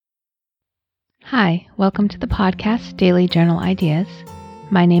Hi, welcome to the podcast Daily Journal Ideas.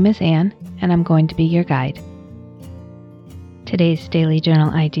 My name is Anne, and I'm going to be your guide. Today's Daily Journal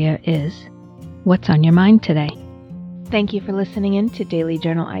idea is, what's on your mind today? Thank you for listening in to Daily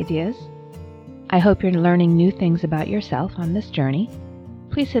Journal Ideas. I hope you're learning new things about yourself on this journey.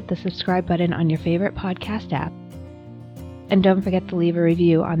 Please hit the subscribe button on your favorite podcast app. And don't forget to leave a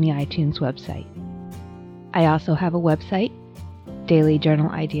review on the iTunes website. I also have a website,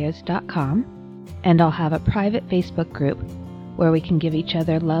 dailyjournalideas.com. And I'll have a private Facebook group where we can give each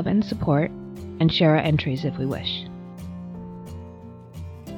other love and support and share our entries if we wish.